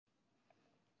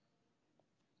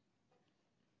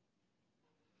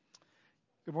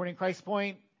Good morning, Christ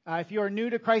Point. If you are new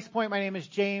to Christ Point, my name is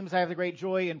James. I have the great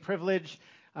joy and privilege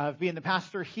of being the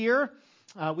pastor here.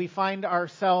 We find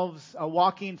ourselves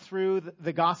walking through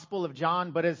the Gospel of John,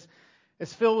 but as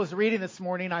Phil was reading this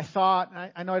morning, I thought,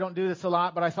 I know I don't do this a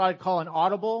lot, but I thought I'd call an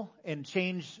audible and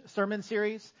change sermon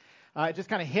series. It just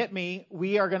kind of hit me.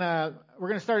 We're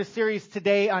gonna start a series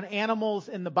today on animals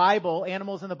in the Bible.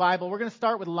 Animals in the Bible. We're gonna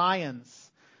start with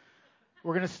lions.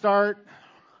 We're gonna start.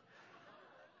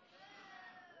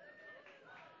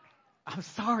 I'm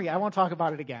sorry, I won't talk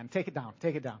about it again. Take it down.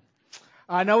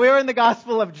 No, we are in the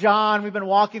Gospel of John. We've been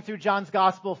walking through John's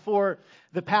Gospel for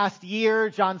the past year.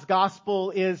 John's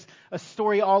Gospel is a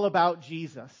story all about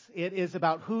Jesus. It is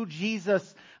about who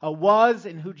Jesus was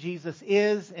and who Jesus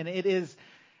is, and it is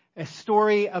a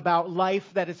story about life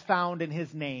that is found in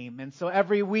His name. And so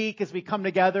every week as we come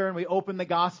together and we open the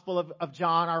Gospel of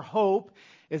John, our hope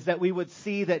is that we would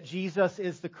see that Jesus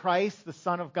is the Christ, the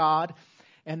Son of God,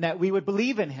 and that we would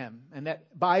believe in Him, and that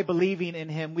by believing in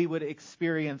Him, we would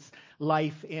experience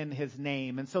life in His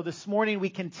name. And so this morning we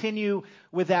continue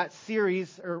with that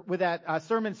series, or with that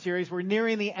sermon series. We're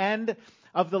nearing the end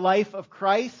of the life of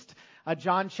Christ.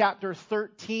 John chapter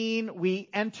 13, we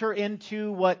enter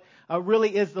into what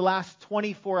really is the last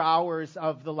 24 hours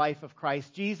of the life of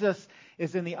Christ. Jesus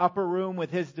is in the upper room with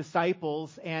His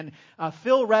disciples, and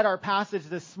Phil read our passage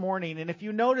this morning. And if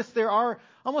you notice, there are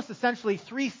almost essentially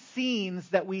three scenes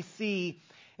that we see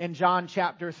in John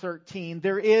chapter 13.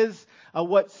 There is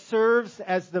what serves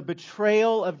as the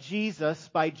betrayal of Jesus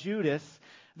by Judas.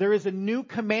 There is a new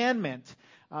commandment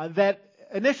that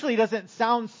initially doesn't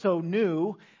sound so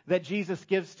new that Jesus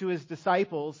gives to His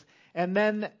disciples. And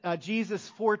then Jesus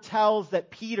foretells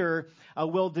that Peter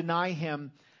will deny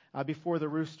Him before the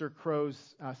rooster crows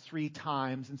 3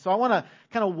 times. And so I want to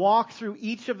kind of walk through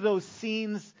each of those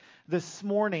scenes this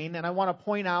morning, and I want to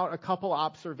point out a couple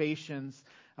observations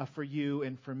for you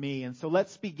and for me. And so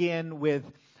let's begin with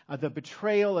the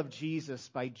betrayal of Jesus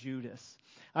by Judas.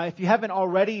 If you haven't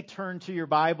already turned to your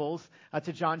Bibles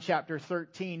to John chapter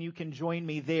 13, you can join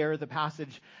me there. The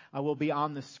passage will be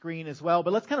on the screen as well.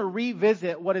 But let's kind of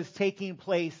revisit what is taking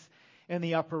place in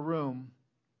the upper room.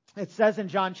 It says in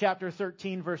John chapter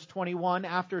 13, verse 21,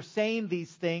 after saying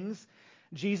these things,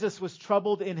 Jesus was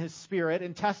troubled in His spirit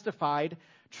and testified,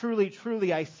 truly,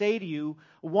 truly, I say to you,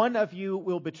 one of you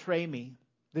will betray me.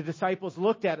 The disciples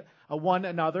looked at one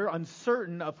another,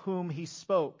 uncertain of whom He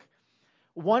spoke.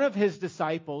 One of His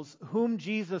disciples, whom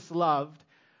Jesus loved,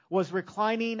 was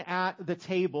reclining at the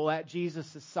table at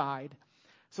Jesus' side.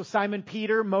 So Simon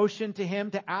Peter motioned to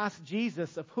him to ask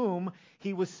Jesus of whom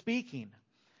He was speaking.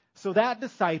 So that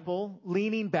disciple,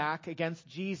 leaning back against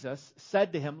Jesus,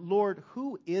 said to Him, Lord,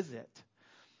 who is it?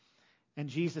 And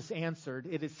Jesus answered,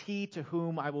 it is he to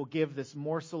whom I will give this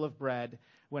morsel of bread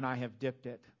when I have dipped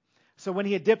it. So when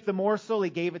He had dipped the morsel, He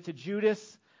gave it to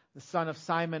Judas, the son of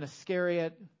Simon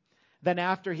Iscariot. Then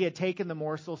after He had taken the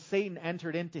morsel, Satan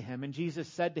entered into him, and Jesus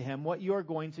said to him, what you are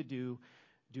going to do,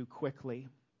 do quickly.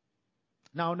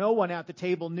 Now no one at the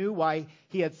table knew why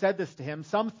He had said this to him.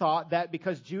 Some thought that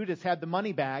because Judas had the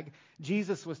money bag,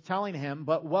 Jesus was telling him,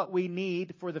 but what we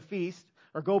need for the feast,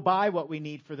 or go buy what we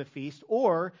need for the feast,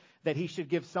 or that He should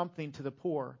give something to the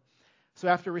poor. So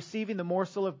after receiving the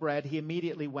morsel of bread, He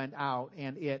immediately went out,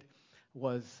 and it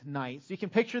was night. So you can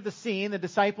picture the scene. The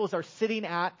disciples are sitting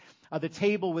at the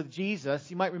table with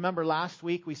Jesus. You might remember last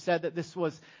week we said that this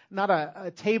was not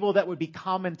a table that would be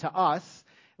common to us.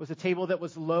 It was a table that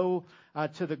was low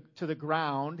to the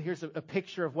ground. Here's a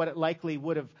picture of what it likely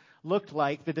would have looked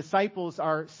like. The disciples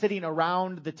are sitting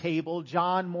around the table.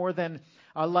 John, more than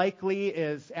likely,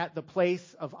 is at the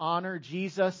place of honor.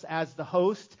 Jesus, as the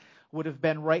host, would have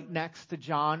been right next to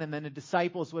John, and then the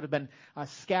disciples would have been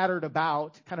scattered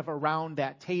about kind of around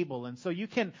that table. And so you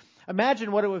can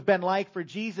imagine what it would have been like for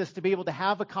Jesus to be able to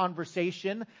have a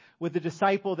conversation with the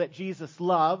disciple that Jesus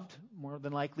loved, more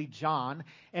than likely John,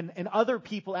 and other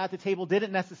people at the table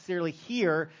didn't necessarily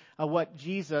hear what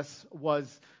Jesus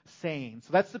was saying.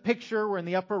 So that's the picture. We're in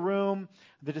the upper room.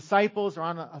 The disciples are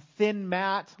on a thin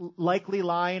mat, likely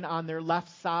lying on their left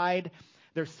side.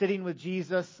 They're sitting with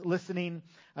Jesus, listening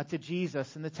to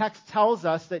Jesus. And the text tells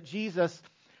us that Jesus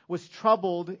was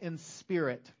troubled in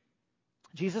spirit.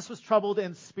 Jesus was troubled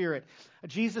in spirit.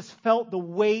 Jesus felt the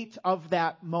weight of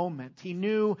that moment. He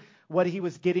knew what he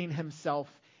was getting himself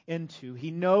into.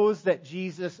 He knows that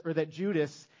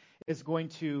Judas is going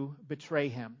to betray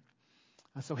him.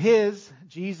 So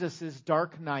Jesus'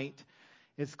 dark night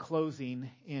is closing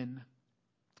in.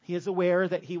 He is aware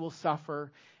that he will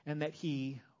suffer and that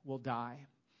he will die.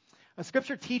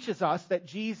 Scripture teaches us that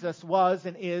Jesus was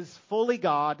and is fully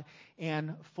God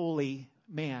and fully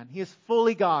man. He is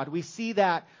fully God. We see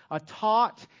that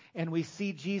taught, and we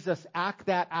see Jesus act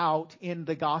that out in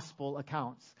the gospel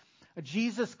accounts.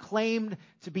 Jesus claimed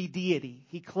to be deity.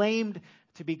 He claimed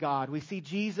to be God. We see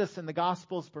Jesus in the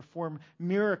Gospels perform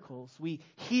miracles. We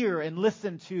hear and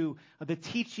listen to the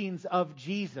teachings of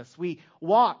Jesus. We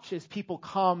watch as people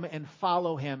come and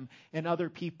follow him and other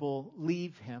people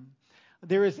leave him.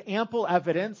 There is ample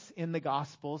evidence in the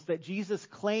Gospels that Jesus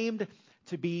claimed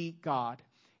to be God,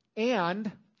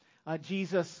 and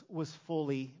Jesus was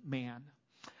fully man.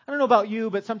 I don't know about you,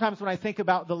 but sometimes when I think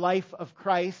about the life of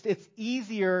Christ, it's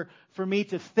easier for me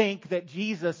to think that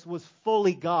Jesus was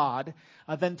fully God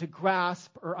than to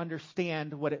grasp or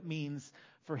understand what it means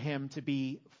for him to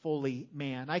be fully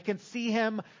man. I can see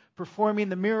him performing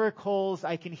the miracles.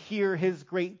 I can hear his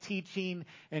great teaching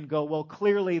and go, well,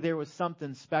 clearly there was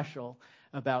something special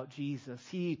about Jesus.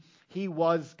 He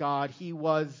was God. He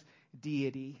was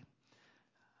deity.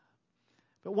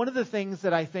 But one of the things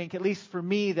that I think, at least for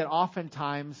me, that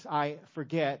oftentimes I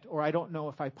forget, or I don't know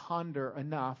if I ponder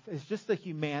enough, is just the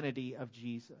humanity of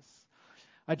Jesus.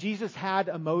 Jesus had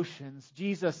emotions.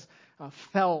 Jesus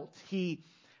felt. He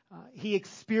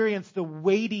experienced the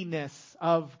weightiness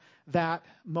of that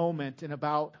moment and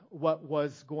about what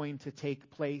was going to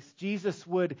take place. Jesus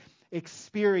would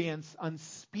experience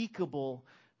unspeakable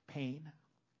pain.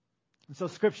 And so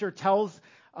Scripture tells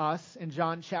us in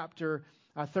John chapter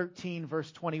 13, verse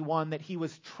 21, that he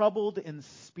was troubled in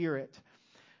spirit.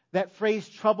 That phrase,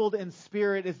 troubled in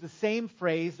spirit, is the same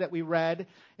phrase that we read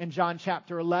in John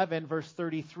chapter 11, verse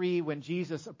 33, when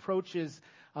Jesus approaches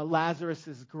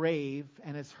Lazarus' grave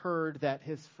and has heard that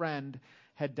his friend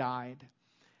had died.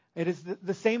 It is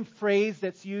the same phrase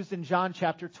that's used in John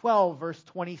chapter 12, verse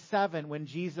 27, when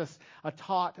Jesus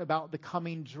taught about the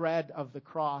coming dread of the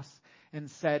cross and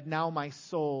said, "Now my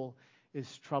soul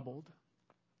is troubled."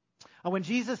 When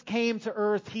Jesus came to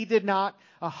earth, he did not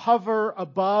hover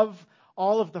above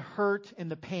all of the hurt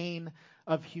and the pain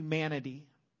of humanity.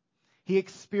 He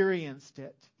experienced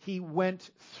it. He went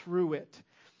through it.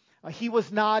 He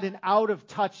was not an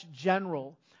out-of-touch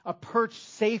general, perched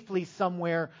safely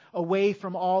somewhere away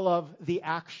from all of the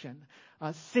action,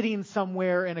 sitting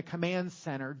somewhere in a command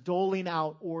center, doling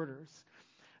out orders.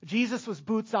 Jesus was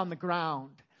boots on the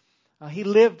ground. He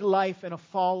lived life in a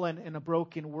fallen and a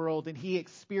broken world, and he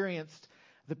experienced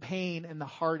the pain and the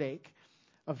heartache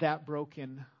of that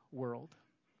broken world.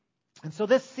 And so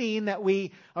this scene that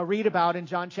we read about in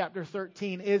John chapter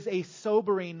 13 is a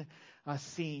sobering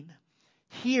scene.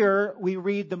 Here we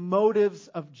read the motives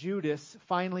of Judas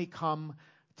finally come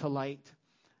to light.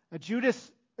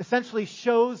 Judas essentially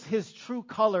shows his true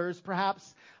colors,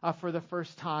 perhaps for the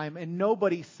first time, and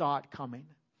nobody saw it coming.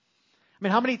 I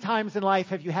mean, how many times in life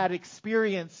have you had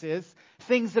experiences,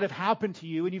 things that have happened to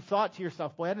you, and you've thought to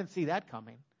yourself, boy, I didn't see that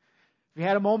coming. Have you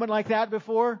had a moment like that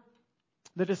before?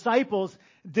 The disciples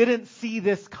didn't see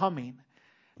this coming.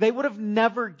 They would have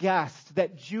never guessed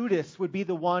that Judas would be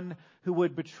the one who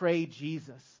would betray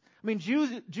Jesus. I mean,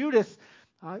 Judas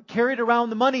carried around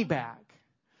the money bag.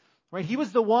 Right? He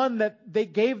was the one that they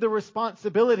gave the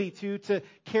responsibility to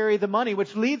carry the money,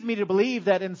 which leads me to believe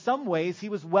that in some ways he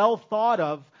was well thought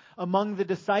of among the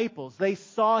disciples. They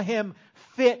saw him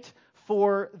fit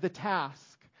for the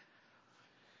task.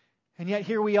 And yet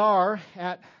here we are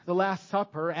at the Last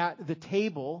Supper, at the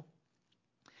table,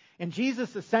 and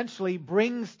Jesus essentially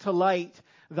brings to light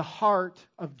the heart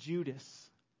of Judas.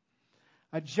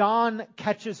 John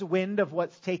catches wind of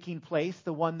what's taking place,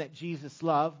 the one that Jesus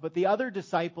loved, but the other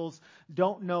disciples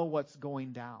don't know what's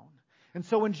going down. And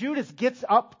so when Judas gets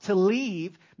up to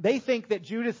leave, they think that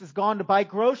Judas has gone to buy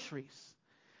groceries.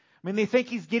 I mean, they think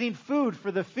he's getting food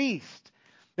for the feast.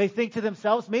 They think to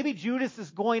themselves, maybe Judas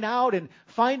is going out and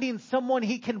finding someone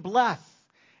he can bless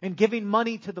and giving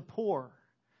money to the poor.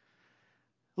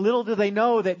 Little do they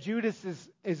know that Judas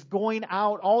is going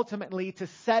out ultimately to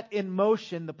set in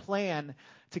motion the plan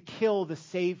to kill the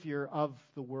Savior of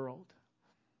the world.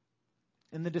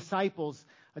 And the disciples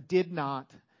did not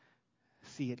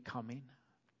see it coming.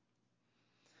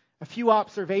 A few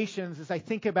observations as I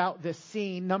think about this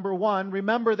scene. Number one,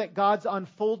 remember that God's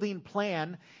unfolding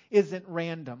plan isn't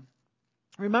random.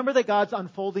 Remember that God's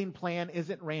unfolding plan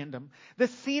isn't random. This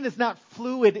scene is not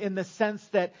fluid in the sense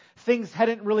that things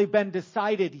hadn't really been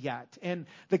decided yet, and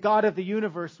the God of the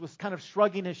universe was kind of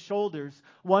shrugging his shoulders,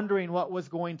 wondering what was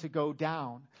going to go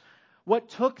down. What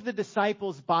took the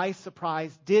disciples by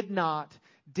surprise did not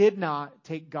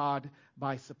take God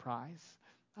by surprise.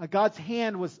 God's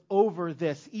hand was over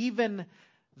this, even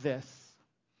this.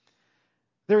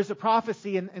 There's a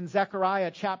prophecy in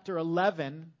Zechariah chapter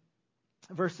 11,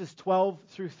 verses 12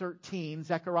 through 13.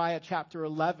 Zechariah chapter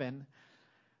 11,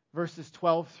 verses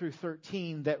 12 through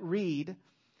 13, that read,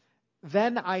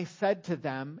 "Then I said to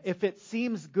them, if it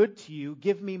seems good to you,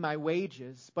 give me my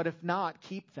wages, but if not,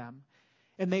 keep them.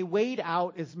 And they weighed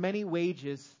out as many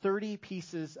wages, 30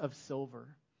 pieces of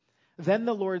silver. Then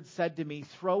the Lord said to me,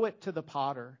 throw it to the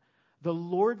potter, the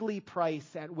lordly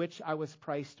price at which I was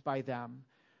priced by them.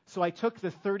 So I took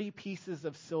the 30 pieces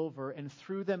of silver and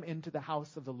threw them into the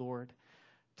house of the Lord,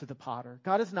 to the potter."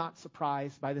 God is not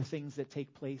surprised by the things that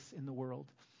take place in the world.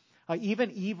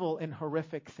 Even evil and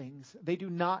horrific things, they do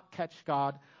not catch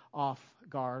God off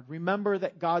guard. Remember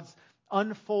that God's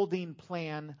unfolding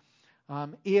plan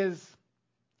is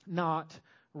not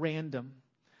random.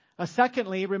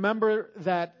 Secondly, remember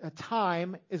that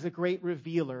time is a great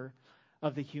revealer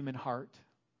of the human heart.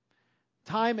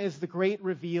 Time is the great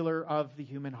revealer of the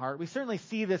human heart. We certainly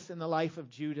see this in the life of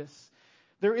Judas.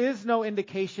 There is no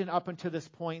indication up until this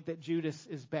point that Judas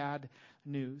is bad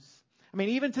news. I mean,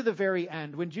 even to the very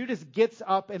end, when Judas gets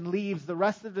up and leaves, the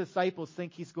rest of the disciples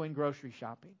think he's going grocery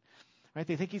shopping. Right?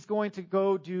 They think he's going to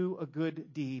go do a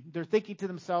good deed. They're thinking to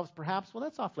themselves, perhaps, well,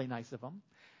 that's awfully nice of him.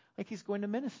 Like he's going to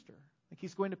minister. Like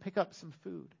he's going to pick up some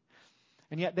food.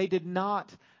 And yet they did not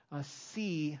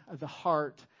see the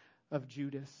heart of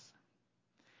Judas.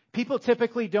 People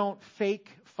typically don't fake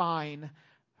fine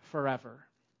forever.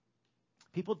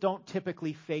 People don't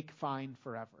typically fake fine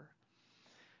forever.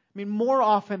 I mean, more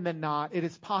often than not, it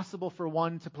is possible for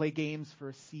one to play games for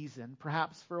a season,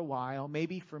 perhaps for a while,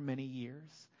 maybe for many years.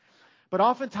 But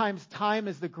oftentimes, time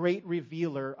is the great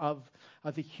revealer of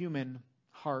the human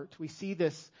heart. We see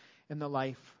this in the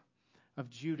life of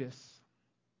Judas.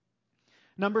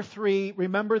 Number 3,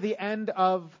 remember the end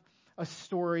of a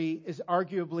story is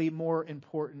arguably more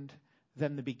important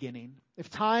than the beginning. If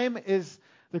time is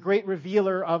the great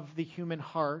revealer of the human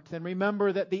heart, then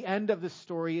remember that the end of the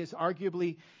story is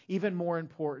arguably even more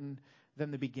important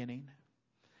than the beginning.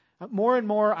 More and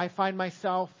more, I find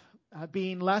myself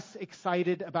being less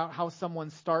excited about how someone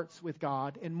starts with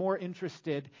God and more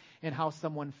interested in how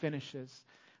someone finishes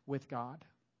with God.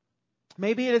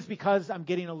 Maybe it is because I'm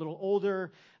getting a little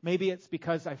older. Maybe it's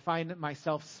because I find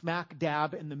myself smack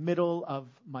dab in the middle of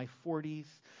my 40s.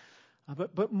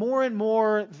 But more and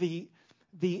more, the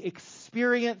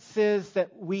experiences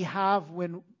that we have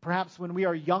when we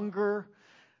are younger,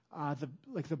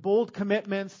 the bold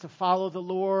commitments to follow the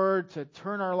Lord, to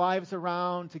turn our lives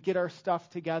around, to get our stuff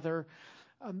together,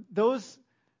 those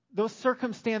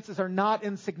circumstances are not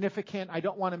insignificant. I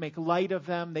don't want to make light of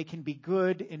them. They can be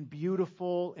good and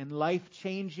beautiful and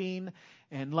life-changing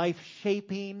and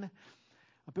life-shaping.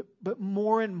 But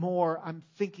more and more, I'm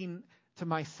thinking to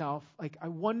myself, like, I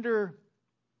wonder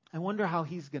how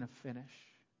he's going to finish.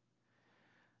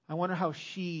 I wonder how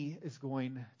she is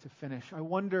going to finish. I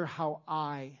wonder how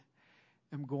I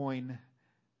am going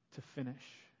to finish.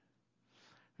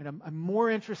 And I'm more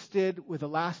interested with the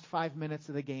last 5 minutes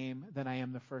of the game than I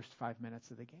am the first 5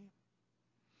 minutes of the game.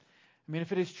 I mean,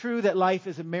 if it is true that life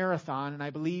is a marathon, and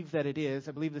I believe that it is,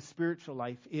 I believe the spiritual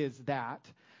life is that,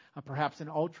 perhaps an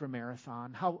ultra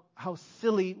marathon, how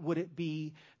silly would it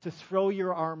be to throw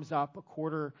your arms up a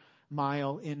quarter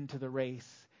mile into the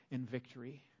race in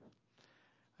victory?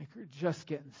 Like you're just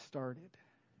getting started.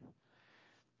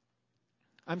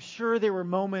 I'm sure there were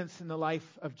moments in the life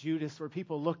of Judas where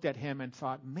people looked at him and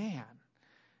thought, man,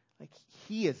 like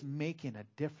he is making a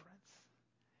difference.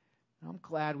 I'm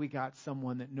glad we got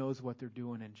someone that knows what they're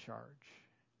doing in charge.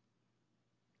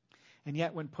 And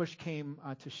yet when push came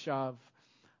to shove,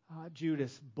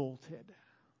 Judas bolted.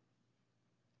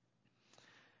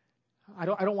 I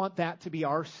don't want that to be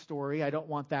our story. I don't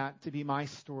want that to be my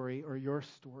story or your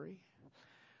story.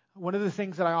 One of the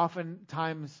things that I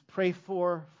oftentimes pray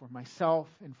for myself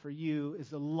and for you,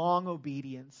 is a long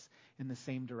obedience in the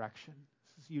same direction.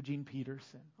 This is Eugene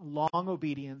Peterson. A long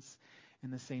obedience in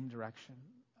the same direction.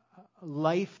 A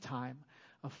lifetime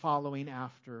of following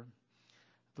after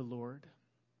the Lord.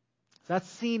 So that's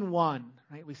scene 1,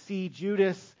 right? We see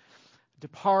Judas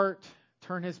depart,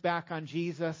 turn his back on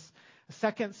Jesus. The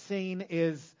second scene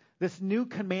is this new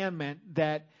commandment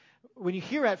that when you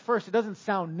hear at first, it doesn't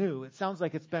sound new. It sounds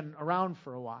like it's been around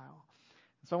for a while.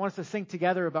 So I want us to think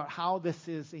together about how this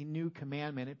is a new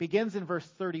commandment. It begins in verse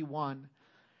 31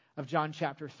 of John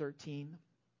chapter 13.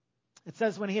 It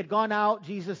says, when he had gone out,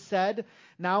 Jesus said,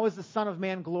 now is the Son of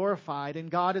Man glorified,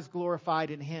 and God is glorified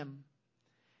in him.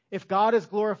 If God is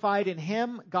glorified in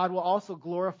him, God will also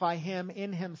glorify him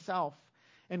in himself,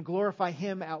 and glorify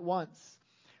him at once.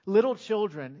 Little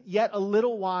children, yet a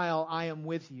little while I am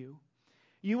with you.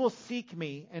 You will seek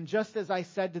me, and just as I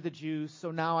said to the Jews, so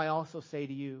now I also say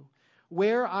to you,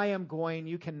 where I am going,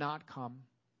 you cannot come.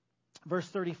 Verse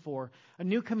 34, a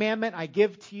new commandment I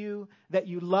give to you, that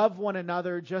you love one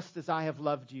another just as I have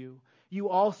loved you. You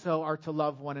also are to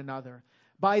love one another.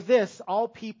 By this, all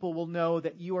people will know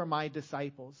that you are my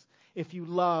disciples, if you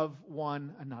love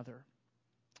one another.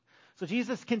 So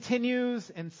Jesus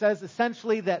continues and says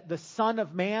essentially that the Son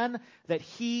of Man, that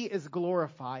he is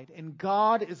glorified, and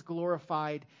God is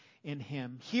glorified in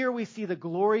him. Here we see the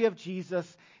glory of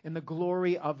Jesus and the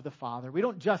glory of the Father. We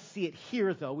don't just see it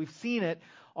here, though. We've seen it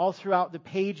all throughout the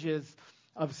pages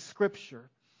of Scripture.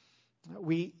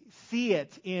 We see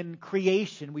it in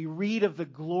creation. We read of the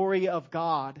glory of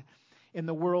God in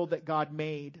the world that God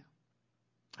made.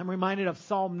 I'm reminded of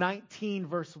Psalm 19,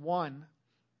 verse 1.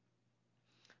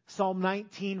 Psalm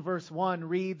 19, verse 1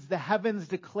 reads, the heavens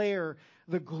declare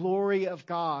the glory of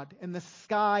God, and the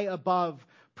sky above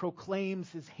proclaims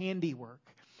his handiwork.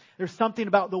 There's something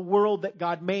about the world that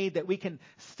God made that we can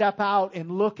step out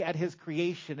and look at his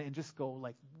creation and just go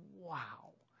like, wow.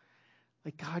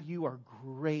 Like, God, you are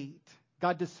great.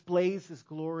 God displays his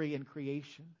glory in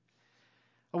creation.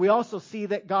 We also see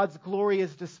that God's glory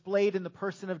is displayed in the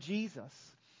person of Jesus.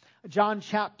 John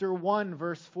chapter 1,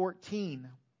 verse 14.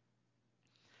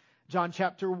 John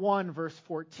chapter 1, verse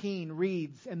 14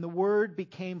 reads, and the Word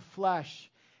became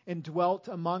flesh and dwelt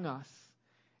among us,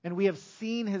 and we have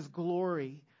seen his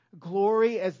glory,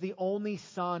 glory as the only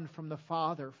Son from the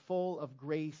Father, full of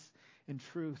grace and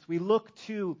truth. We look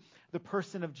to the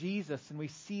person of Jesus and we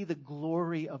see the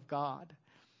glory of God.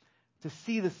 To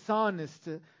see the Son is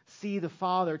to see the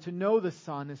Father. To know the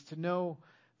Son is to know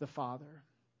the Father.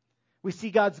 We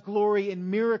see God's glory in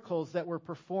miracles that were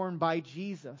performed by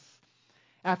Jesus.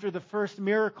 After the first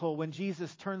miracle, when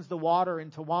Jesus turns the water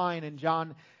into wine in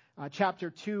John chapter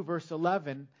 2, verse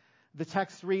 11, the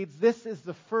text reads, this is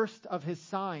the first of his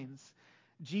signs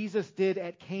Jesus did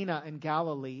at Cana in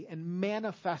Galilee and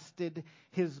manifested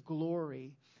his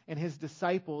glory, and his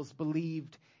disciples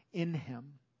believed in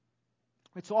him.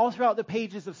 So all throughout the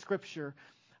pages of Scripture,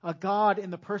 God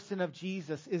in the person of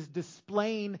Jesus is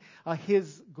displaying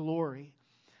his glory.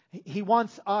 He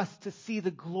wants us to see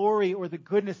the glory or the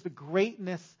goodness, the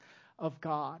greatness of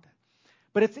God.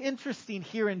 But it's interesting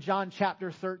here in John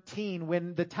chapter 13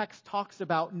 when the text talks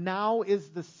about now is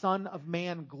the Son of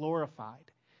Man glorified.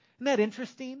 Isn't that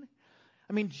interesting?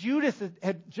 I mean, Judas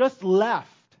had just left.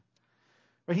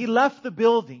 Right? He left the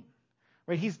building.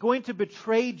 Right? He's going to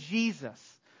betray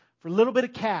Jesus for a little bit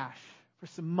of cash, for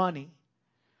some money.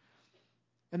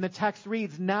 And the text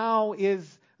reads, now is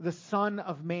the Son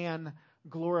of Man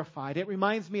glorified. It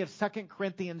reminds me of 2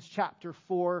 Corinthians chapter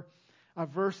 4,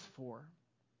 verse 4.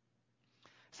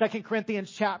 2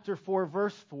 Corinthians chapter 4,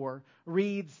 verse 4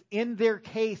 reads, in their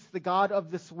case, the God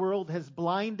of this world has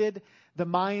blinded the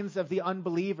minds of the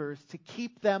unbelievers to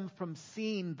keep them from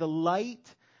seeing the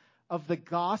light of the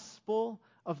gospel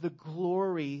of the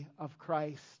glory of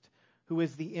Christ, who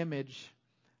is the image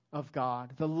of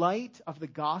God. The light of the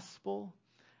gospel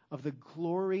of the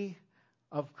glory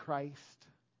of Christ.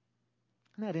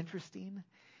 Isn't that interesting?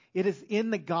 It is in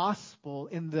the gospel,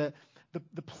 in the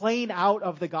playing out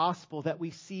of the gospel that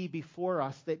we see before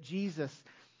us that Jesus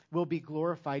will be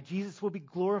glorified. Jesus will be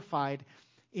glorified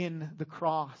in the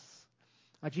cross.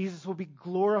 Jesus will be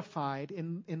glorified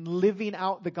in living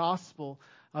out the gospel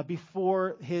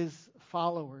before his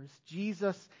followers.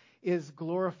 Jesus is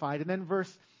glorified. And then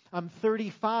verse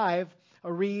 35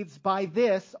 reads, by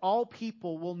this all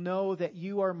people will know that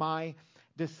you are my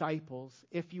disciples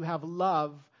if you have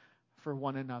love for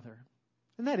one another.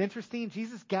 Isn't that interesting?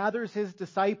 Jesus gathers his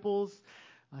disciples.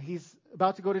 He's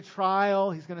about to go to trial.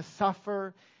 He's going to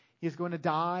suffer. He's going to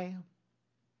die.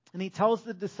 And he tells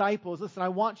the disciples, listen, I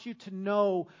want you to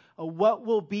know what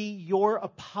will be your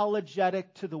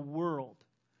apologetic to the world.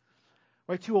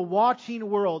 Right? To a watching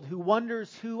world who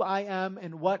wonders who I am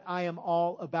and what I am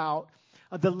all about.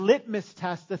 The litmus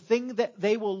test, the thing that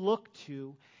they will look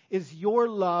to is your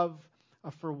love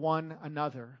for one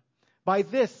another. By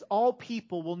this, all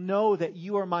people will know that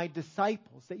you are my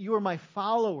disciples, that you are my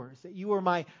followers, that you are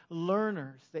my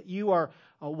learners, that you are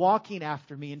walking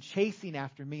after me and chasing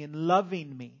after me and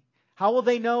loving me. How will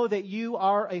they know that you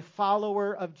are a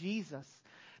follower of Jesus?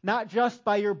 Not just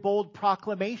by your bold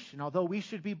proclamation, although we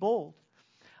should be bold.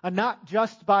 Not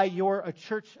just by your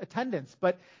church attendance,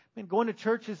 but going to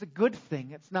church is a good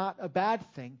thing. It's not a bad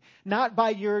thing. Not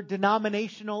by your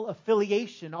denominational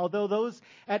affiliation, although those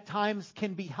at times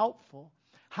can be helpful.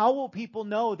 How will people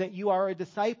know that you are a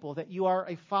disciple, that you are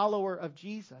a follower of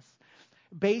Jesus?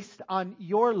 Based on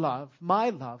your love,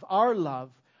 my love, our love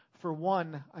for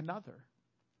one another.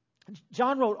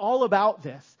 John wrote all about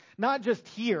this, not just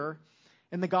here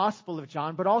in the Gospel of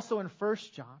John, but also in 1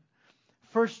 John.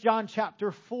 1 John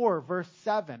chapter 4, verse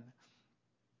 7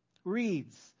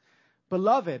 reads,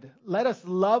 "Beloved, let us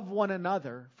love one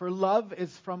another, for love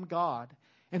is from God,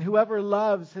 and whoever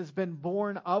loves has been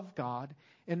born of God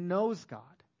and knows God."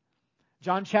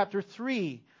 John chapter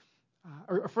 3,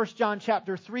 or 1 John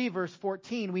chapter 3, verse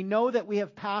 14, "We know that we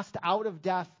have passed out of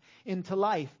death into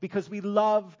life because we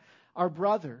love our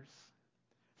brothers."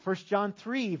 1 John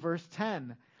 3, verse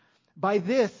 10, "By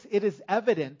this it is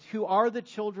evident who are the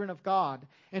children of God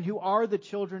and who are the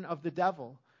children of the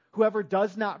devil. Whoever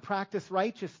does not practice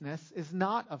righteousness is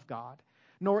not of God,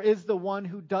 nor is the one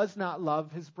who does not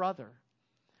love his brother."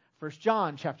 1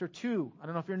 John chapter 2, I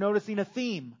don't know if you're noticing a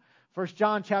theme. 1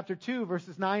 John chapter 2,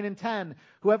 verses 9 and 10,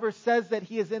 "Whoever says that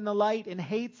he is in the light and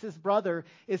hates his brother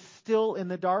is still in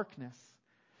the darkness.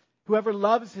 Whoever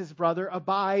loves his brother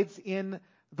abides in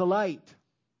the light."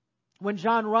 When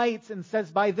John writes and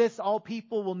says, "By this all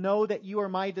people will know that you are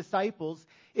my disciples,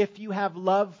 if you have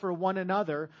love for one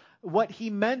another," what he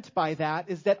meant by that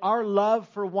is that our love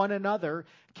for one another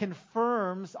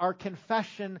confirms our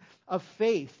confession of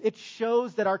faith. It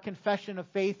shows that our confession of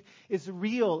faith is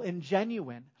real and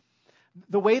genuine.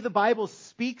 The way the Bible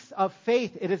speaks of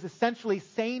faith, it is essentially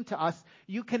saying to us,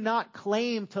 you cannot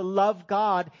claim to love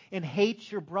God and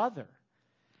hate your brother.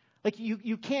 Like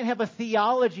you can't have a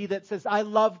theology that says, "I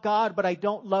love God, but I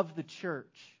don't love the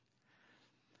church."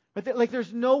 But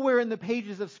there's nowhere in the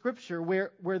pages of Scripture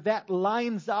where that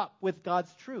lines up with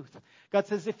God's truth. God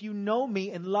says, if you know me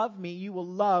and love me, you will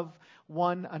love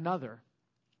one another.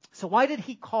 So why did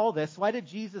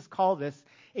Jesus call this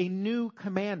a new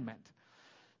commandment?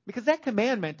 Because that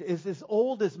commandment is as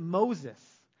old as Moses.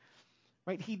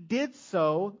 Right? He did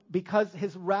so because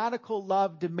his radical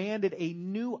love demanded a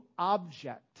new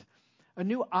object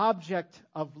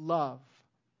of love.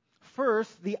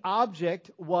 First, the object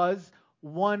was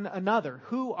one another.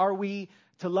 Who are we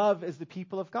to love as the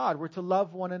people of God? We're to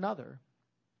love one another.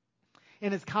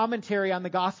 In his commentary on the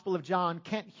Gospel of John,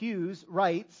 Kent Hughes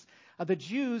writes, the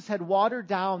Jews had watered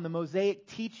down the Mosaic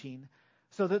teaching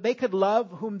so that they could love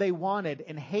whom they wanted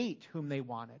and hate whom they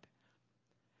wanted.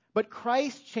 But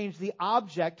Christ changed the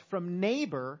object from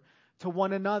neighbor to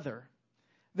one another.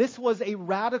 This was a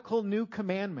radical new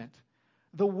commandment.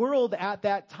 The world at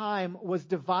that time was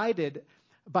divided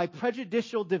by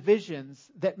prejudicial divisions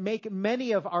that make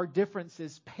many of our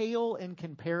differences pale in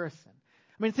comparison.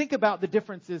 I mean, think about the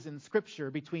differences in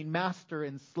Scripture between master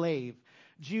and slave,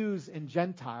 Jews and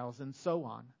Gentiles, and so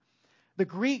on. The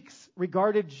Greeks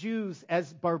regarded Jews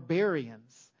as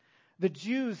barbarians. The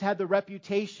Jews had the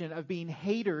reputation of being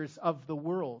haters of the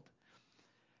world.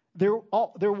 There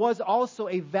was also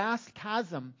a vast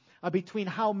chasm between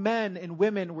how men and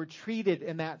women were treated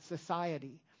in that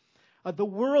society. The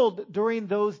world during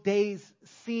those days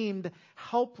seemed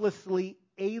helplessly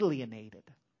alienated.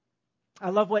 I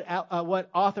love what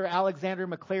author Alexander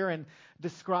McLaren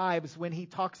describes when he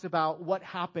talks about what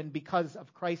happened because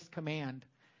of Christ's command.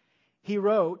 He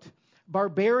wrote,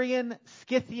 "Barbarian,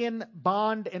 Scythian,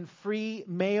 bond and free,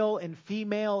 male and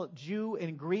female, Jew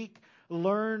and Greek,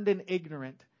 learned and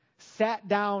ignorant, sat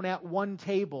down at one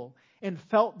table and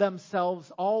felt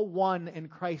themselves all one in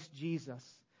Christ Jesus.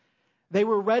 They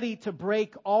were ready to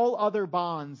break all other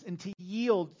bonds and to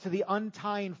yield to the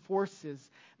untying forces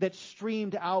that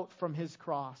streamed out from his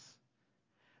cross.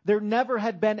 There never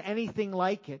had been anything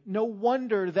like it. No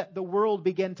wonder that the world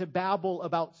began to babble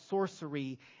about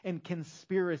sorcery and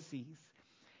conspiracies.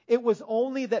 It was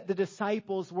only that the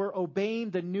disciples were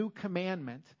obeying the new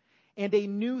commandment, and a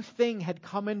new thing had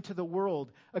come into the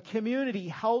world, a community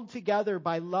held together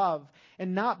by love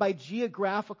and not by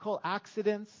geographical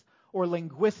accidents or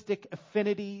linguistic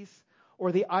affinities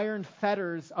or the iron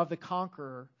fetters of the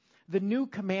conqueror. The new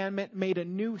commandment made a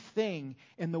new thing,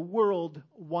 and the world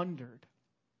wondered."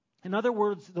 In other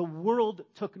words, the world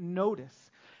took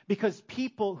notice because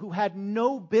people who had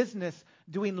no business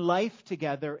doing life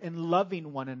together and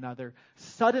loving one another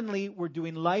suddenly were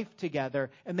doing life together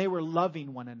and they were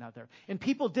loving one another. And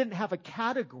people didn't have a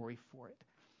category for it.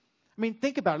 I mean,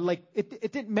 think about it.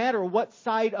 It didn't matter what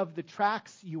side of the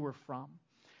tracks you were from.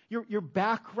 Your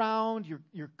background,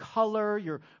 your color,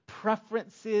 your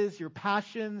preferences, your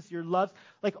passions, your loves,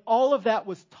 all of that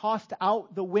was tossed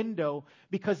out the window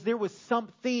because there was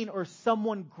something or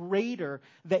someone greater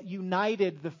that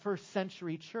united the first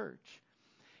century church.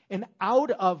 And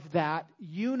out of that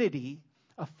unity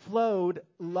flowed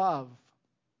love.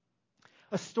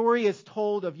 A story is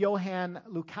told of Johann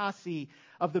Lucasi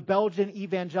of the Belgian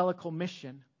Evangelical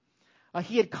Mission.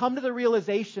 He had come to the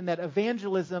realization that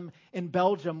evangelism in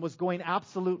Belgium was going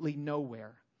absolutely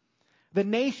nowhere. The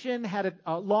nation had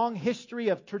a long history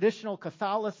of traditional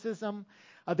Catholicism.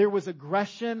 There was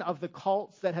aggression of the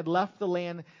cults that had left the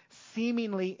land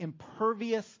seemingly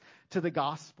impervious to the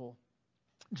gospel.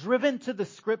 Driven to the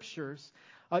scriptures,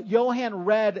 Johann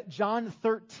read John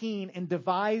 13 and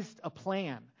devised a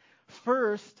plan.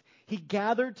 First, he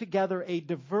gathered together a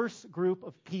diverse group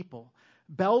of people.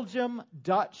 Belgium,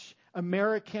 Dutch,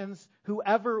 Americans,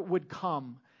 whoever would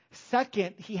come.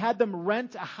 Second, he had them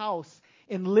rent a house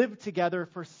and live together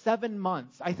for 7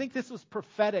 months. I think this was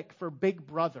prophetic for Big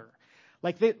Brother.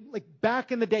 Like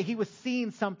back in the day, he was seeing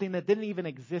something that didn't even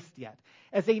exist yet.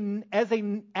 As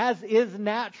is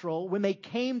natural, when they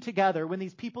came together, when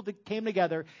these people came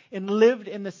together and lived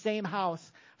in the same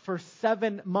house for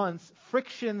 7 months,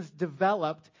 frictions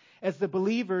developed as the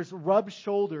believers rubbed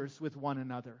shoulders with one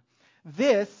another.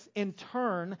 This, in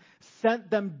turn, sent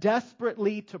them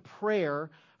desperately to prayer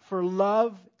for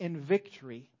love and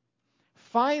victory.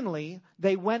 Finally,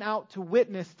 they went out to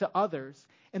witness to others,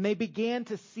 and they began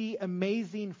to see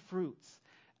amazing fruits.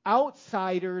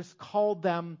 Outsiders called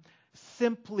them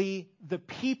simply the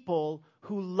people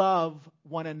who love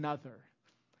one another.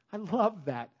 I love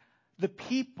that. The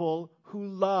people who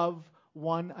love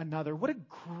one another. What a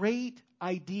great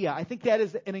idea. I think that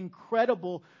is an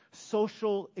incredible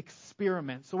social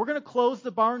experiment. So we're going to close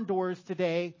the barn doors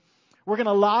today. We're going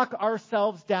to lock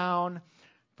ourselves down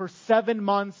for 7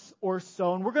 months or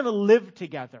so, and we're going to live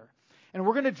together. And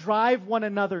we're going to drive one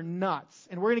another nuts.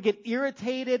 And we're going to get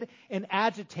irritated and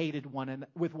agitated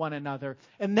with one another.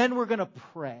 And then we're going to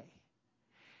pray.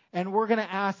 And we're going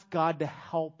to ask God to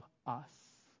help us.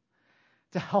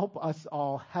 To help us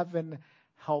all. Heaven,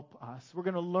 help us. We're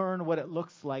going to learn what it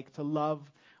looks like to love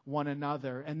one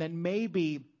another. And then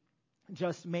maybe,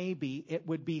 just maybe, it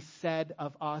would be said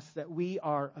of us that we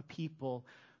are a people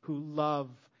who love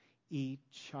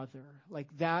each other. Like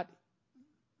that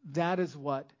is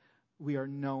what we are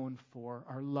known for,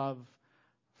 our love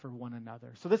for one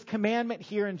another. So this commandment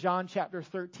here in John chapter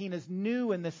 13 is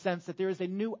new in the sense that there is a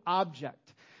new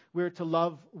object. We're to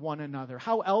love one another.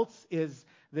 How else is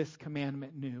this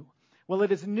commandment new? Well,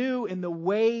 it is new in the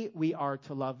way we are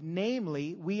to love.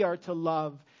 Namely, we are to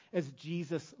love as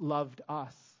Jesus loved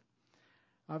us.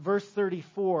 Verse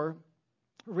 34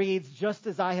 reads, "Just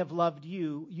as I have loved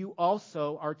you, you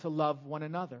also are to love one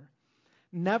another."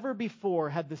 Never before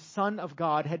had the Son of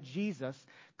God, had Jesus,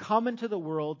 come into the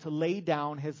world to lay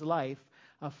down his life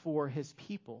for his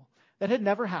people. That had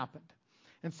never happened.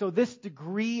 And so this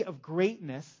degree of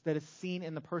greatness that is seen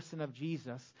in the person of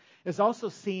Jesus is also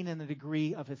seen in the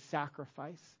degree of his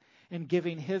sacrifice in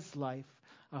giving his life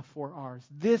for ours.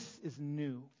 This is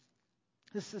new.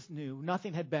 This is new.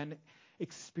 Nothing had been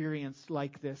experienced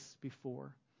like this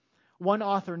before. One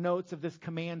author notes of this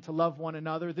command to love one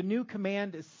another, the new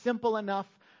command is simple enough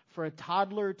for a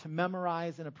toddler to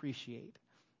memorize and appreciate.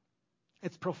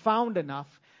 It's profound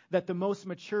enough that the most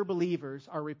mature believers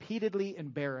are repeatedly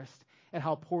embarrassed at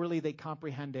how poorly they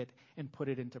comprehend it and put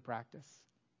it into practice.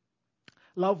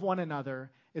 Love one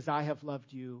another as I have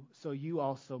loved you, so you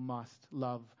also must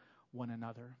love one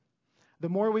another. The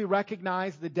more we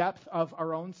recognize the depth of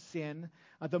our own sin,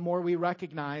 the more we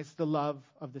recognize the love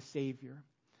of the Savior.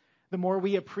 The more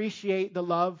we appreciate the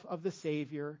love of the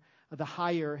Savior, the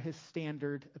higher his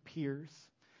standard appears.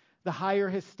 The higher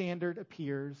his standard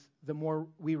appears, the more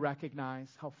we recognize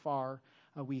how far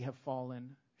we have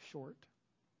fallen short.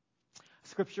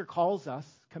 Scripture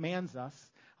commands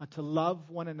us to love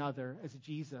one another as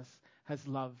Jesus has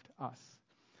loved us.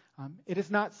 It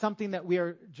is not something that we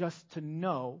are just to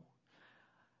know,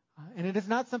 and it is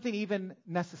not something even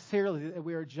necessarily that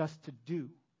we are just to do.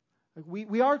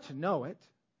 We are to know it.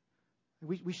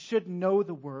 We should know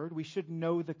the word. We should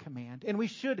know the command. And we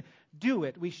should do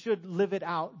it. We should live it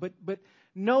out. But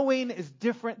knowing is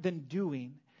different than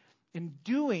doing. And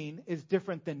doing is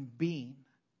different than being.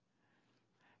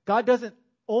 God doesn't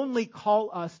only call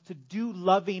us to do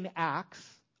loving acts,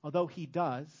 although he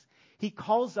does. He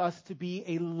calls us to be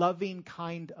a loving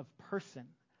kind of person.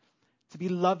 To be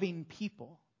loving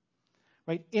people.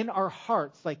 Right? In our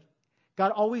hearts. Like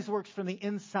God always works from the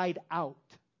inside out.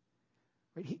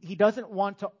 Right? He doesn't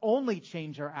want to only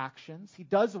change our actions. He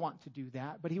does want to do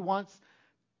that, but he wants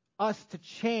us to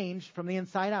change from the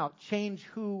inside out, change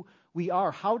who we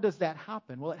are. How does that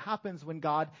happen? Well, it happens when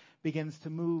God begins to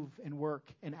move and work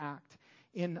and act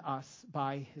in us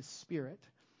by his Spirit.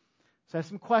 So I have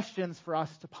some questions for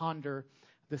us to ponder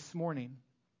this morning.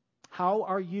 How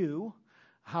are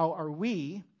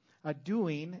we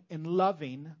doing in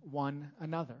loving one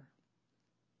another?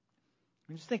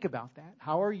 Just think about that.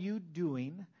 How are you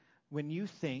doing when you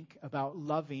think about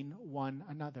loving one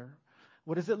another?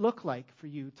 What does it look like for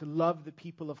you to love the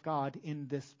people of God in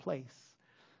this place?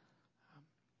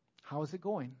 How is it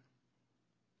going?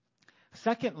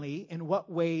 Secondly, in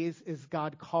what ways is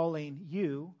God calling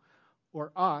you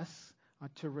or us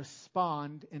to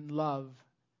respond in love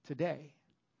today?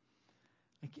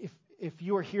 Like if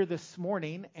you are here this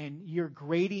morning and you're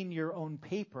grading your own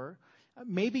paper,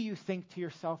 maybe you think to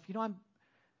yourself, I'm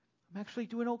actually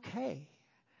doing okay.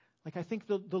 Like I think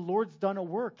the Lord's done a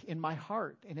work in my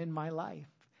heart and in my life.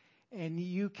 And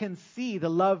you can see the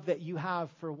love that you have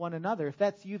for one another. If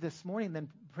that's you this morning, then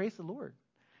praise the Lord.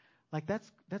 Like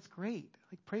that's great.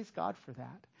 Like praise God for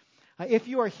that. If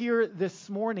you are here this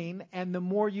morning and the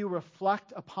more you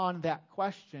reflect upon that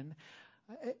question,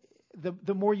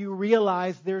 the more you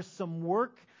realize there's some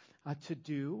work to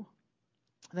do,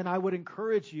 then I would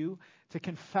encourage you to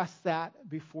confess that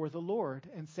before the Lord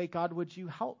and say, God, would you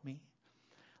help me?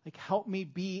 Like help me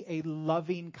be a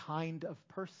loving kind of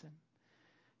person.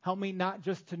 Help me not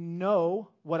just to know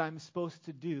what I'm supposed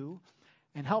to do,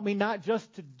 and help me not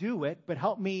just to do it, but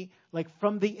help me, like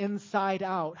from the inside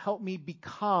out, help me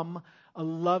become a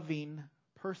loving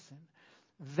person.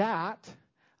 That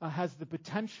has the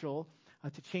potential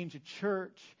to change a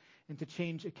church and to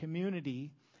change a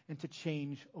community and to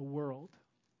change a world.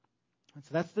 And so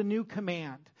that's the new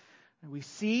command. And we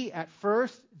see at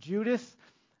first Judas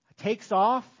takes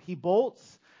off, he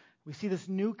bolts. We see this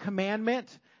new commandment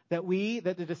that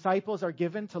the disciples are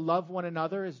given to love one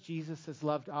another as Jesus has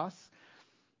loved us.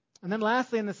 And then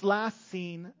lastly, in this last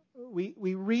scene,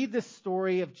 we read the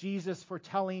story of Jesus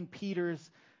foretelling Peter's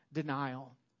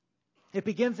denial. It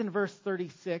begins in verse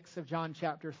 36 of John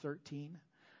chapter 13.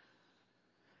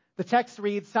 The text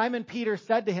reads, Simon Peter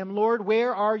said to him, Lord,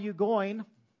 where are you going?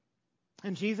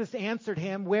 And Jesus answered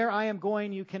him, where I am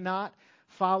going you cannot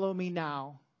follow me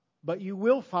now, but you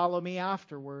will follow me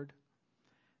afterward.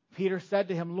 Peter said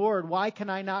to him, Lord, why can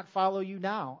I not follow you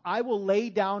now? I will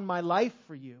lay down my life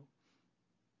for you.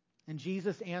 And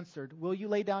Jesus answered, will you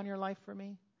lay down your life for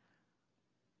me?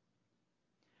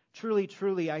 Truly,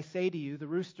 truly, I say to you, the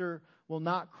rooster will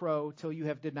not crow till you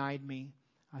have denied me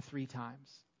 3 times.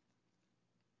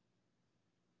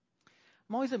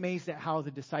 I'm always amazed at how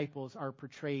the disciples are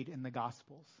portrayed in the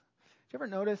Gospels. Did you ever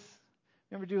notice?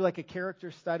 You ever do like a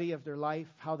character study of their life,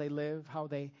 how they live, how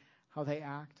they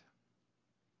act?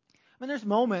 I mean, there's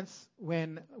moments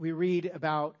when we read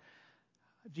about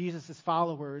Jesus'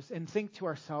 followers and think to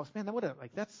ourselves, man,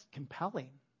 that's compelling.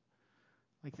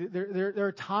 Like there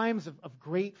are times of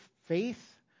great faith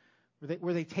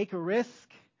where they take a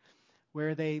risk,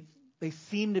 where they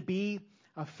seem to be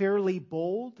fairly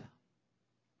bold.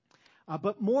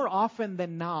 But more often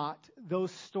than not,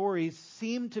 those stories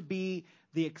seem to be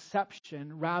the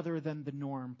exception rather than the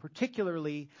norm,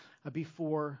 particularly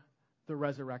before the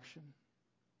resurrection.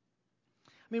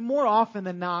 I mean, more often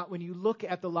than not, when you look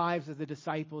at the lives of the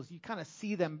disciples, you kind of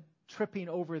see them tripping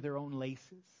over their own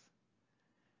laces.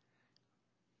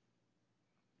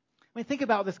 I mean, think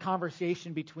about this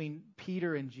conversation between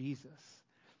Peter and Jesus.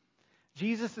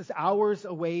 Jesus is hours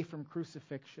away from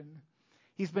crucifixion.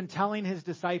 He's been telling his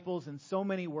disciples in so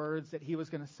many words that he was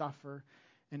going to suffer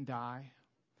and die.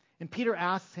 And Peter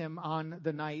asks him on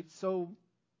the night, so,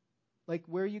 like,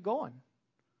 where are you going?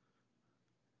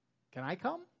 Can I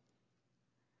come?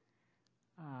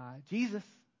 Jesus,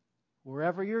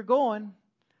 wherever you're going,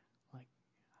 like,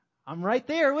 I'm right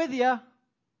there with you.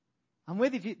 I'm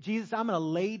with you, Jesus. I'm going to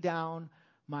lay down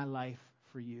my life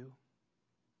for you.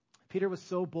 Peter was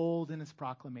so bold in his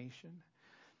proclamation.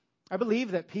 I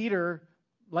believe that Peter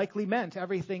likely meant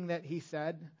everything that he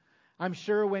said. I'm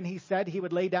sure when he said he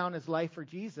would lay down his life for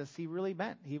Jesus, he really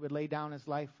meant he would lay down his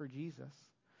life for Jesus.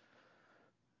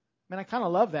 Man, I kind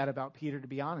of love that about Peter, to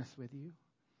be honest with you.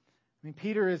 I mean,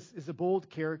 Peter is a bold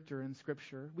character in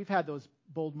Scripture. We've had those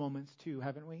bold moments too,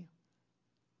 haven't we?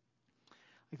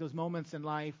 Like those moments in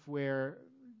life where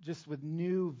just with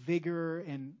new vigor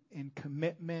and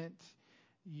commitment,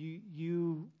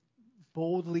 you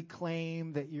boldly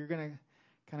claim that you're going to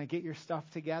kind of get your stuff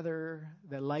together,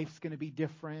 that life's going to be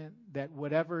different, that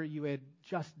whatever you had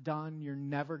just done, you're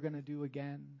never going to do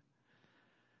again.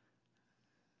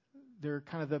 They're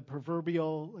kind of the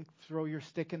proverbial, like, throw your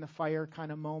stick in the fire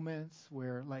kind of moments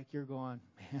where, like, you're going,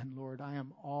 man, Lord, I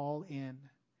am all in.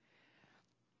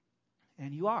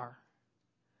 And you are.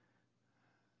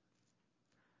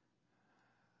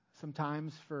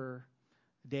 Sometimes for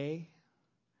a day,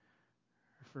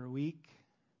 or for a week,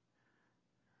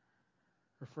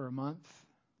 or for a month.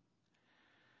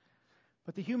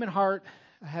 But the human heart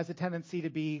has a tendency to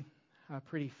be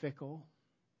pretty fickle.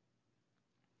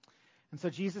 And so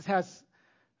Jesus has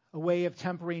a way of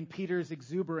tempering Peter's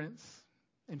exuberance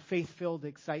and faith-filled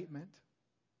excitement.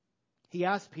 He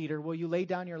asked Peter, will you lay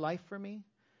down your life for me?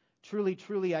 Truly,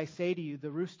 truly, I say to you,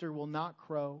 the rooster will not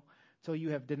crow till you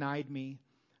have denied me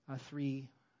 3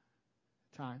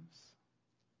 times.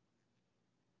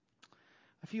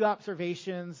 A few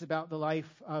observations about the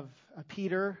life of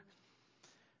Peter,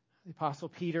 the Apostle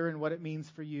Peter, and what it means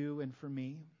for you and for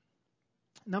me.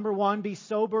 Number 1, be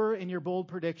sober in your bold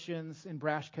predictions and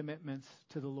brash commitments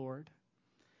to the Lord.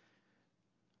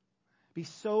 Be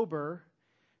sober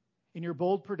in your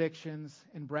bold predictions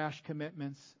and brash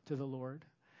commitments to the Lord.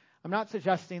 I'm not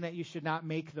suggesting that you should not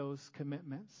make those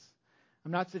commitments.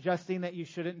 I'm not suggesting that you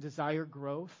shouldn't desire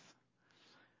growth.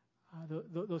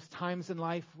 Those times in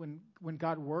life when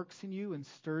God works in you and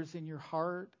stirs in your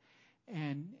heart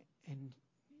and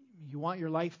you want your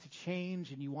life to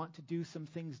change and you want to do some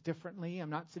things differently, I'm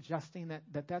not suggesting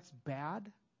that that's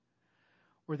bad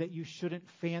or that you shouldn't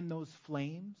fan those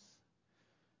flames.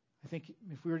 I think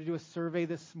if we were to do a survey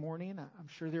this morning, I'm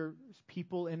sure there's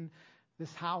people in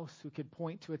this house who could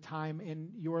point to a time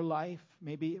in your life.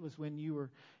 Maybe it was when you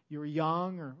were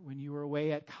young, or when you were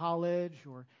away at college,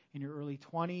 or in your early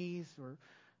 20s, or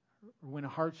when a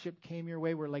hardship came your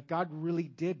way, where like God really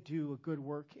did do a good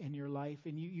work in your life,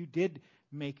 and you did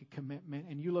make a commitment,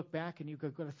 and you look back and you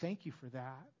go, thank you for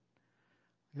that.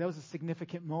 That was a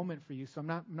significant moment for you. So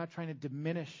I'm not trying to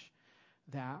diminish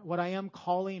that. What I am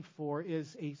calling for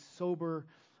is a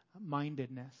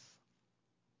sober-mindedness.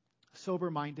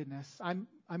 Sober-mindedness. I'm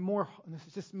more, and this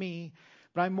is just me,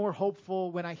 but I'm more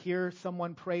hopeful when I hear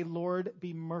someone pray, Lord,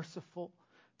 be merciful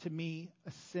to me,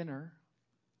 a sinner.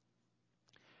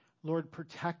 Lord,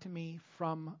 protect me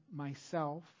from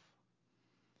myself.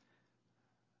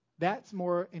 That's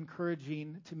more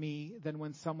encouraging to me than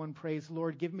when someone prays,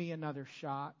 Lord, give me another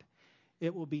shot.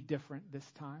 It will be different this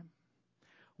time.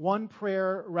 One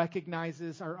prayer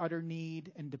recognizes our utter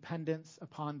need and dependence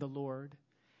upon the Lord,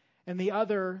 and the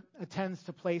other tends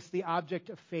to place the object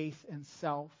of faith in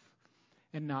self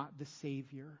and not the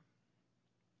Savior.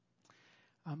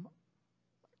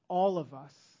 All of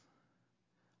us,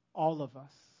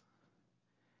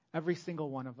 every single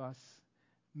one of us,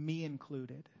 me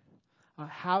included,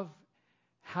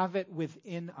 have it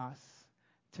within us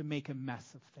to make a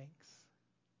mess of things.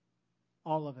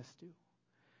 All of us do.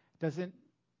 It doesn't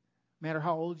matter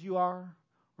how old you are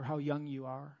or how young you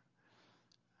are,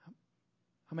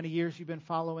 how many years you've been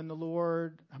following the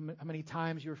Lord, how many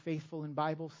times you're faithful in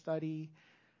Bible study.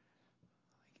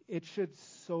 It should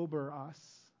sober us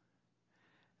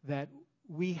that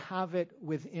we have it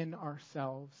within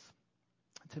ourselves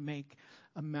to make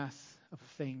a mess of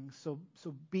things. So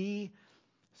be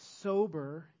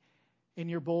sober in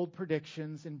your bold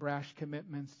predictions and brash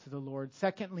commitments to the Lord.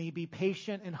 Secondly, be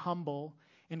patient and humble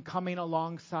in coming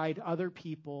alongside other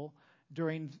people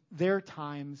during their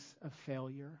times of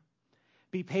failure.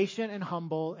 Be patient and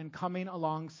humble in coming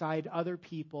alongside other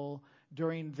people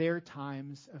during their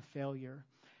times of failure.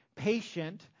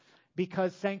 Patient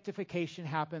because sanctification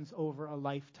happens over a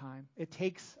lifetime. It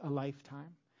takes a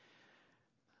lifetime.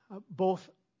 Both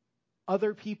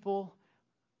other people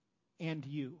and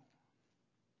you.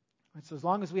 And so as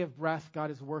long as we have breath,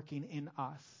 God is working in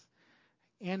us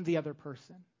and the other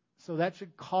person. So that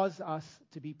should cause us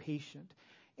to be patient.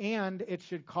 And it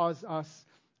should cause us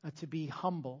to be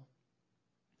humble.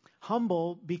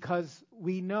 Humble because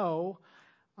we know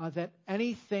that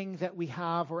anything that we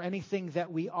have or anything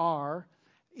that we are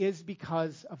is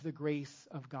because of the grace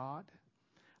of God.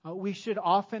 We should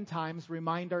oftentimes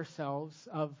remind ourselves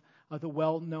of the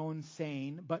well-known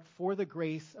saying, but for the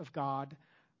grace of God,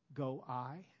 go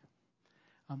I.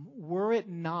 Were it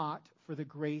not for the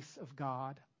grace of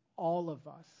God, all of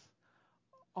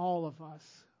us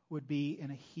would be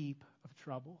in a heap of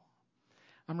trouble.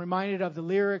 I'm reminded of the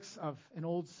lyrics of an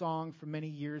old song from many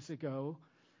years ago.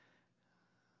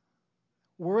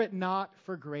 Were it not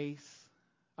for grace,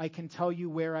 I can tell you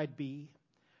where I'd be,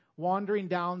 wandering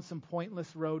down some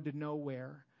pointless road to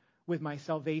nowhere with my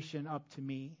salvation up to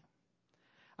me.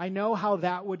 I know how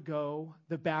that would go,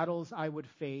 the battles I would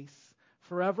face,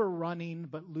 forever running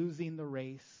but losing the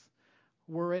race,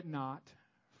 were it not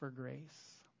for grace.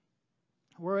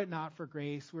 Were it not for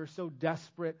grace, we're so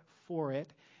desperate for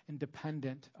it and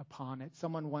dependent upon it.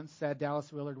 Someone once said,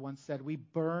 Dallas Willard once said, we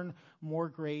burn more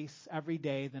grace every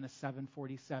day than a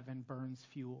 747 burns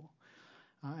fuel.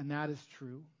 And that is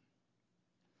true.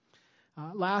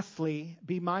 Lastly,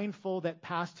 be mindful that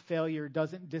past failure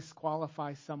doesn't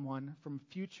disqualify someone from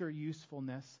future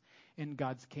usefulness in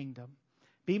God's kingdom.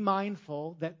 Be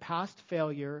mindful that past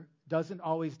failure doesn't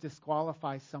always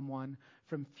disqualify someone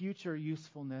from future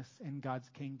usefulness in God's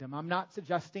kingdom. I'm not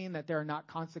suggesting that there are not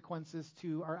consequences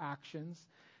to our actions.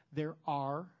 There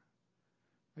are.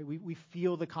 We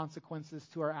feel the consequences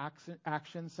to our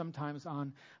actions sometimes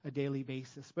on a daily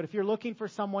basis. But if you're looking for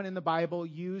someone in the Bible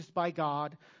used by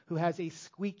God who has a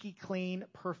squeaky clean,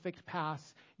 perfect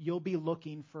past, you'll be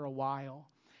looking for a while.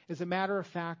 As a matter of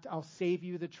fact, I'll save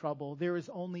you the trouble. There is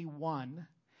only one,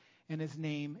 and his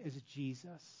name is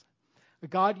Jesus.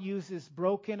 God uses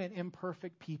broken and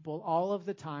imperfect people all of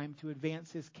the time to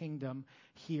advance his kingdom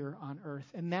here on earth.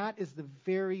 And that is the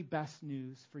very best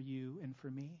news for you and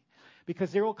for me.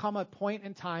 Because there will come a point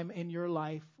in time in your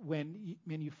life when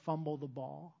you fumble the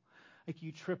ball. Like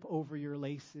you trip over your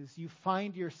laces. You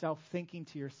find yourself thinking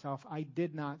to yourself, I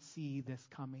did not see this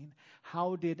coming.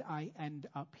 How did I end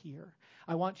up here?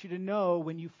 I want you to know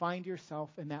when you find yourself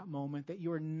in that moment that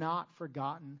you are not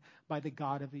forgotten by the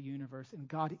God of the universe. And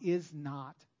God is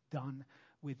not done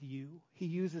with you. He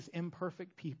uses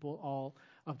imperfect people all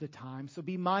of the time. So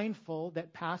be mindful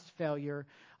that past failure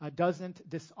doesn't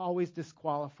always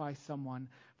disqualify someone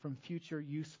from future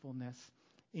usefulness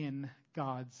in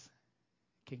God's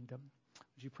kingdom.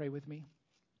 Would you pray with me?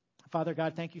 Father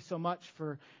God, thank you so much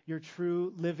for your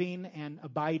true, living, and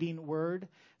abiding word.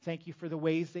 Thank you for the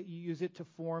ways that you use it to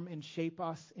form and shape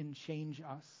us and change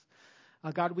us.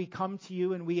 God, we come to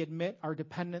you and we admit our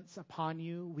dependence upon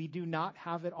you. We do not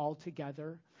have it all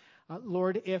together.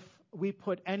 Lord, if we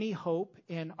put any hope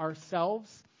in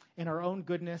ourselves, in our own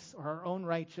goodness or our own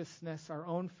righteousness, our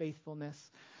own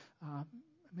faithfulness,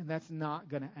 that's not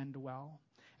going to end well.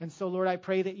 And so, Lord, I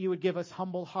pray that you would give us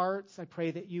humble hearts. I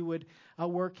pray that you would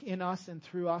work in us and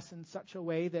through us in such a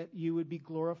way that you would be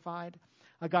glorified.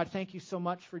 God, thank you so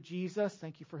much for Jesus.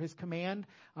 Thank you for his command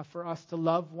for us to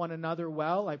love one another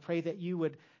well. I pray that you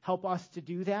would help us to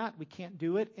do that. We can't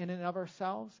do it in and of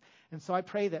ourselves. And so I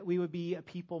pray that we would be a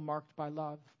people marked by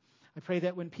love. I pray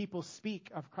that when people speak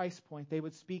of Christ Point, they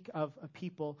would speak of a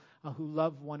people who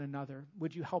love one another.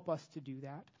 Would you help us to do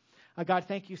that? God,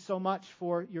 thank you so much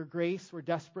for your grace. We're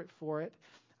desperate for it,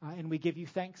 and we give you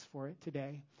thanks for it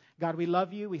today. God, we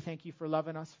love you. We thank you for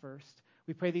loving us first.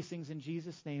 We pray these things in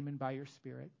Jesus' name and by your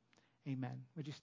Spirit. Amen. Would you